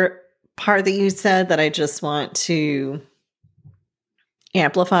other part that you said that I just want to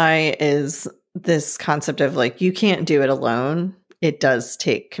amplify is this concept of like, you can't do it alone. It does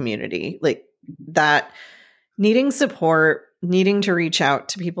take community, like that, needing support, needing to reach out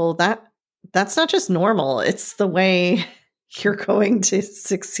to people, that's not just normal. It's the way you're going to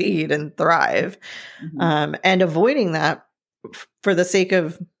succeed and thrive. And avoiding that for the sake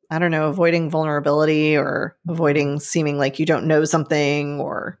of, I don't know, avoiding vulnerability or avoiding seeming like you don't know something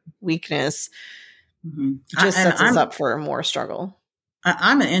or weakness just sets us up for more struggle.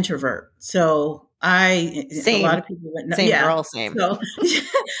 I'm an introvert, so same. A lot of people wouldn't know. Same, yeah. we're all same.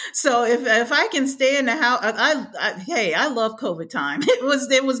 So if I can stay in the house, I love COVID time.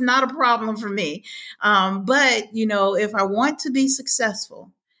 It was not a problem for me. But if I want to be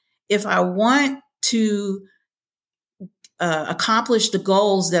successful, if I want to accomplish the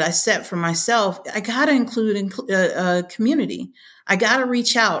goals that I set for myself, I got to include a community. I got to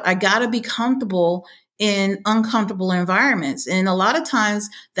reach out. I got to be comfortable in uncomfortable environments. And a lot of times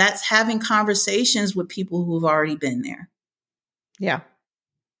that's having conversations with people who've already been there. Yeah,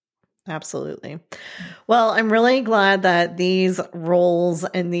 absolutely. Well, I'm really glad that these roles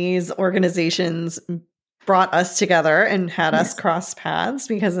and these organizations brought us together and had us cross paths,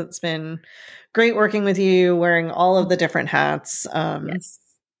 because it's been great working with you, wearing all of the different hats. And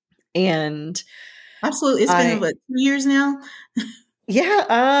absolutely. It's been 2 years now.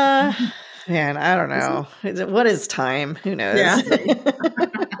 Yeah. Man, I don't know. What is time? Who knows? Yeah.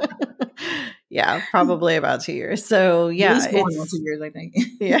 Yeah, probably about 2 years. So yeah, it's going on 2 years, I think.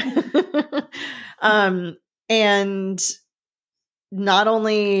 Yeah. And not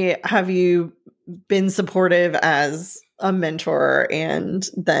only have you been supportive as a mentor and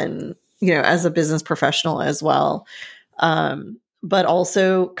then, as a business professional as well, but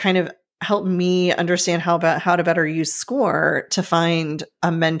also kind of help me understand how to better use SCORE to find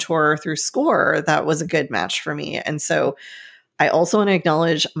a mentor through SCORE that was a good match for me. And so I also want to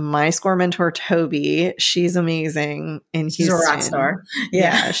acknowledge my SCORE mentor, Toby. She's amazing in Houston. She's a rock star.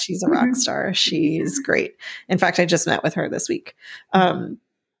 Yeah, she's a rock star. She's great. In fact, I just met with her this week. And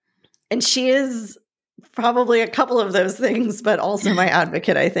she is probably a couple of those things, but also my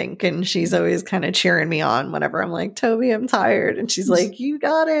advocate, I think. And she's always kind of cheering me on whenever I'm like, Toby, I'm tired. And she's like, you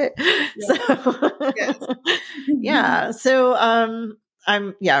got it. Yeah. So, yeah. So,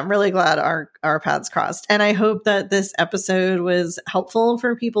 I'm really glad our paths crossed. And I hope that this episode was helpful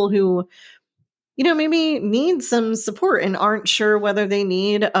for people who, maybe need some support and aren't sure whether they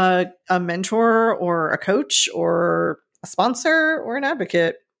need a mentor or a coach or a sponsor or an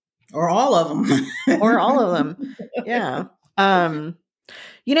advocate. Or all of them. Yeah.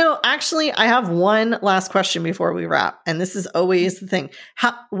 Actually, I have one last question before we wrap. And this is always the thing.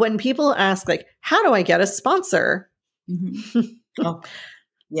 When people ask, like, how do I get a sponsor? Oh,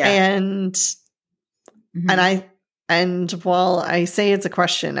 yeah. And while I say it's a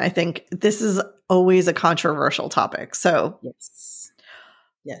question, I think this is always a controversial topic. So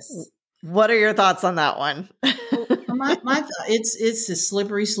yes. What are your thoughts on that one? It's a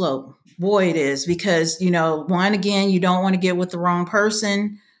slippery slope. Boy, it is, because, one, again, you don't want to get with the wrong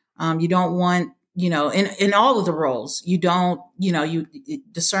person. You don't want, in all of the roles,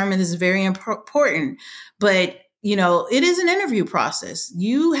 discernment is very important, but, it is an interview process.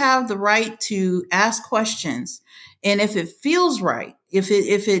 You have the right to ask questions. And if it feels right,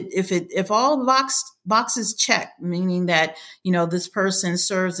 if all the boxes check, meaning that, this person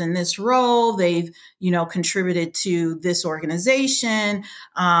serves in this role, they've, contributed to this organization,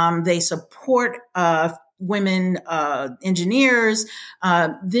 they support, women, engineers,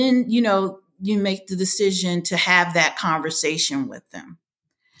 then, you make the decision to have that conversation with them.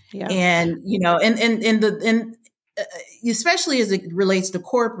 Yeah. And, especially as it relates to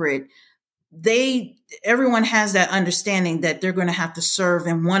corporate, everyone has that understanding that they're going to have to serve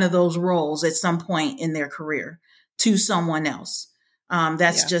in one of those roles at some point in their career to someone else.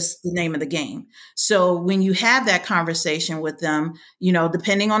 That's just the name of the game. So when you have that conversation with them,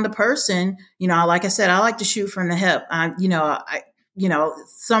 depending on the person, like I said, I like to shoot from the hip.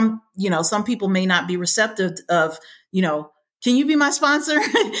 Some people may not be receptive of, can you be my sponsor?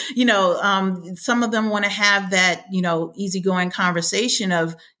 Some of them want to have that, easygoing conversation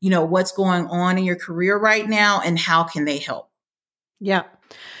of, what's going on in your career right now and how can they help? Yeah.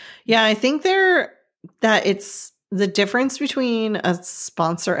 Yeah. I think that it's the difference between a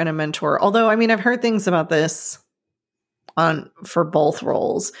sponsor and a mentor. Although, I've heard things about this for both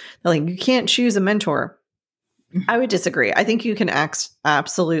roles. Like, you can't choose a mentor. I would disagree. I think you can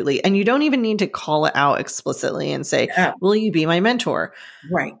absolutely, and you don't even need to call it out explicitly and say, will you be my mentor?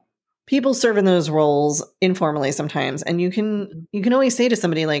 Right. People serve in those roles informally sometimes. And you can always say to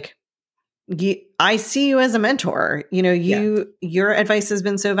somebody like, I see you as a mentor. Your advice has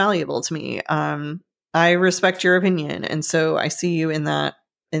been so valuable to me. I respect your opinion. And so I see you in that,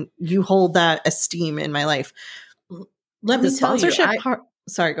 and you hold that esteem in my life. Let me tell you,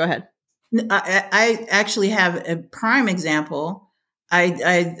 sorry, go ahead. I actually have a prime example.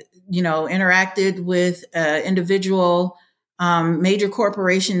 I interacted with an individual, major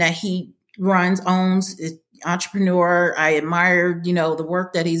corporation that he owns, entrepreneur. I admired, the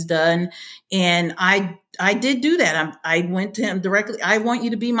work that he's done. And I did do that. I went to him directly. I want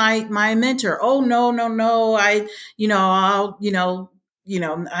you to be my mentor. Oh, no.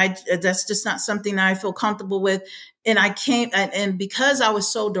 That's just not something that I feel comfortable with. And I came, and because I was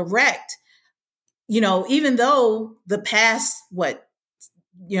so direct, even though the past,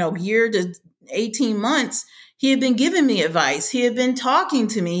 year to 18 months, he had been giving me advice. He had been talking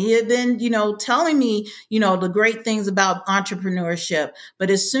to me. He had been, telling me, the great things about entrepreneurship. But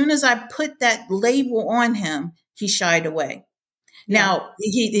as soon as I put that label on him, he shied away. Now,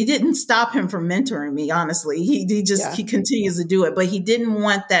 he didn't stop him from mentoring me, honestly. He continues to do it, but he didn't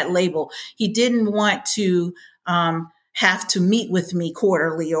want that label. He didn't want to have to meet with me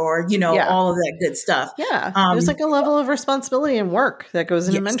quarterly or, all of that good stuff. Yeah. There's like a level of responsibility and work that goes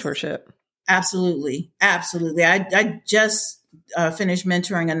into mentorship. Absolutely. Absolutely. I just finished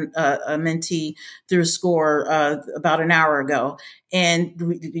mentoring a mentee through SCORE about an hour ago. And,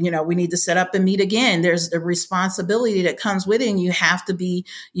 we need to set up and meet again. There's a responsibility that comes with it. And you have to be,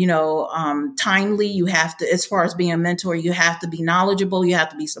 timely. You have to, as far as being a mentor, you have to be knowledgeable. You have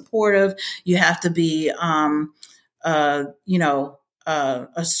to be supportive. You have to be,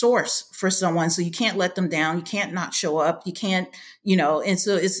 a source for someone. So you can't let them down. You can't not show up. You can't, and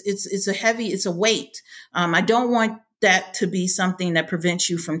so it's a weight. I don't want that to be something that prevents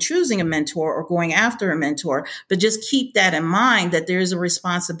you from choosing a mentor or going after a mentor, but just keep that in mind that there is a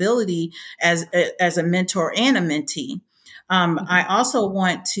responsibility as a mentor and a mentee. I also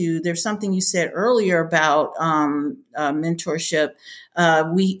there's something you said earlier about mentorship.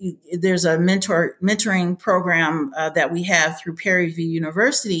 There's a mentoring program that we have through Prairie View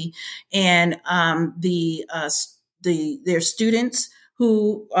University, and their students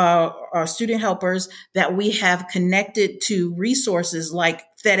who are student helpers that we have connected to resources like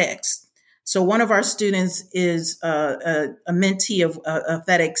FedEx. So one of our students is a mentee of a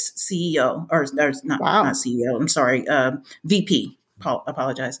FedEx CEO, or not CEO. I'm sorry, VP.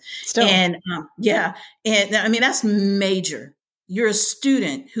 Apologize. Still. And and I mean that's major. You're a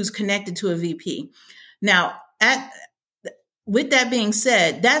student who's connected to a VP. Now, with that being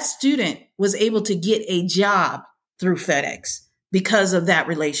said, that student was able to get a job through FedEx because of that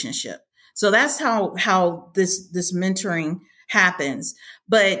relationship. So that's how this mentoring happens.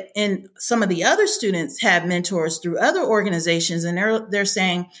 But some of the other students have mentors through other organizations, and they're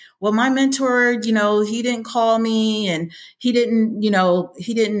saying, well, my mentor, he didn't call me, and he didn't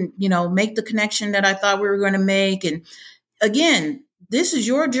make the connection that I thought we were going to make. And again, this is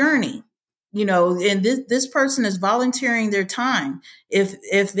your journey, and this person is volunteering their time.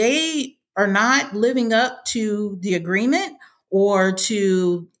 If they are not living up to the agreement or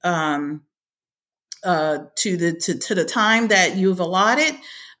to the time that you've allotted,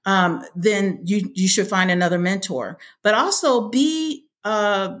 then you should find another mentor. But also be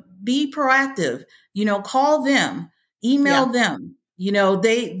proactive. Call them, email them.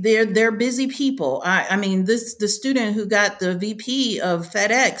 They're busy people. I mean, the student who got the VP of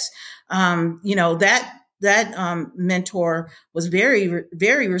FedEx, that mentor was very,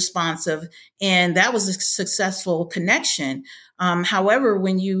 very responsive, and that was a successful connection. However,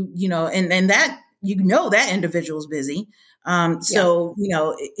 when and that, that individual's busy. So,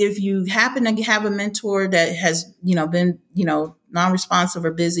 if you happen to have a mentor that has, been, non-responsive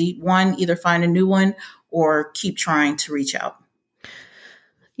or busy, either find a new one or keep trying to reach out.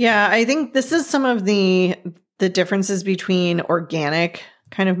 Yeah, I think this is some of the differences between organic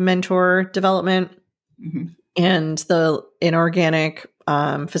kind of mentor development and the inorganic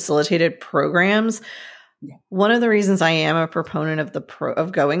facilitated programs. Yeah. One of the reasons I am a proponent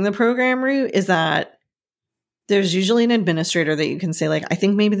of going the program route is that there's usually an administrator that you can say, like, I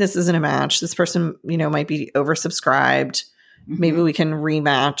think maybe this isn't a match. This person, might be oversubscribed. Maybe we can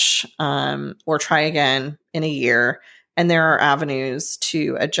rematch or try again in a year. And there are avenues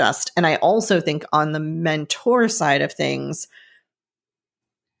to adjust. And I also think on the mentor side of things,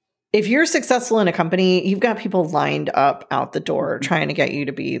 if you're successful in a company, you've got people lined up out the door trying to get you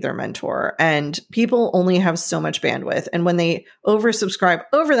to be their mentor. And people only have so much bandwidth. And when they oversubscribe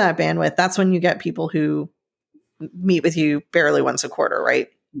over that bandwidth, that's when you get people who meet with you barely once a quarter, right?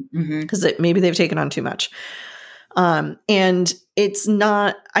 Because maybe they've taken on too much. And it's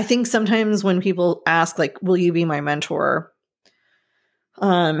not, I think sometimes when people ask, like, will you be my mentor?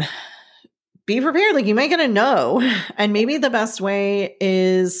 Be prepared. Like, you might get a no. And maybe the best way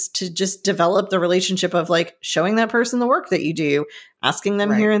is to just develop the relationship of like showing that person the work that you do, asking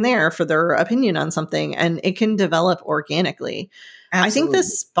them here and there for their opinion on something. And it can develop organically. Absolutely. I think the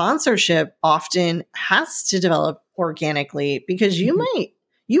sponsorship often has to develop organically because you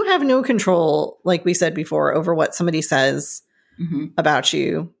have no control, like we said before, over what somebody says about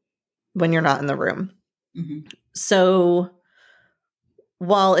you when you're not in the room. So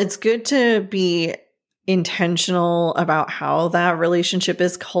while it's good to be intentional about how that relationship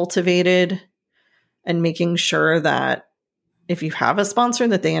is cultivated and making sure that if you have a sponsor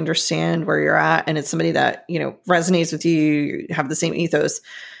that they understand where you're at and it's somebody that, you know, resonates with you have the same ethos,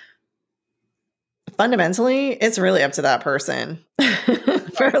 fundamentally, it's really up to that person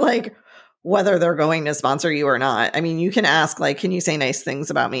for like whether they're going to sponsor you or not. I mean, you can ask like, can you say nice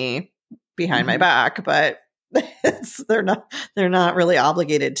things about me behind my back? But they're not really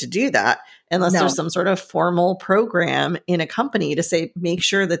obligated to do that unless there's some sort of formal program in a company to say, make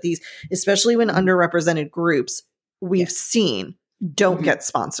sure that these, especially when underrepresented groups we've seen don't get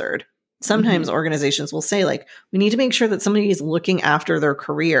sponsored. Sometimes organizations will say like, we need to make sure that somebody is looking after their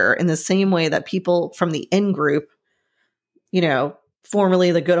career in the same way that people from the in group, you know,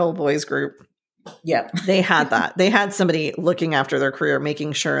 formerly the good old boys group. Yeah. They had that. They had somebody looking after their career,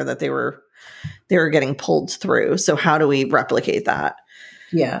 making sure that they were getting pulled through. So how do we replicate that?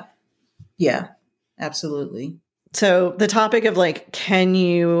 Yeah. Yeah, absolutely. So the topic of like, can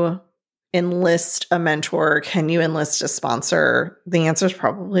you enlist a mentor? Can you enlist a sponsor? The answer is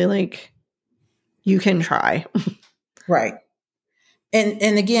probably like, you can try. Right.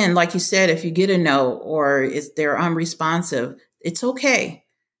 And again, like you said, if you get a no or if they're unresponsive, it's okay.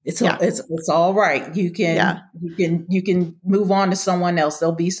 It's all right. You can move on to someone else.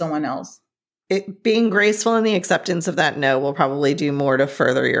 There'll be someone else. Being graceful in the acceptance of that no will probably do more to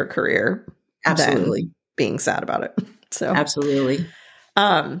further your career. Absolutely. Than being sad about it. So absolutely.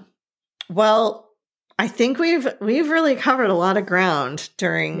 Well, I think we've really covered a lot of ground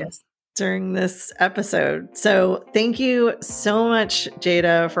during this episode. So thank you so much,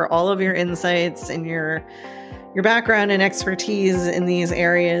 Jada, for all of your insights and your background and expertise in these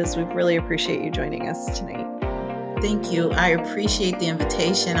areas. We really appreciate you joining us tonight. Thank you. I appreciate the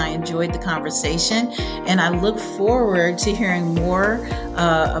invitation. I enjoyed the conversation, and I look forward to hearing more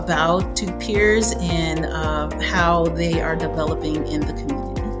about Two Peers and how they are developing in the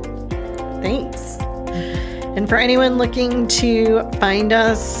community. Thanks. And for anyone looking to find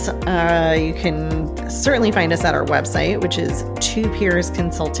us, you can certainly find us at our website, which is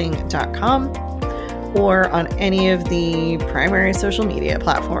twopeersconsulting.com. or on any of the primary social media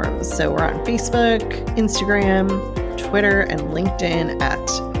platforms. So we're on Facebook, Instagram, Twitter, and LinkedIn at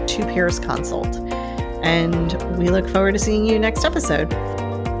Two Peers Consult. And we look forward to seeing you next episode.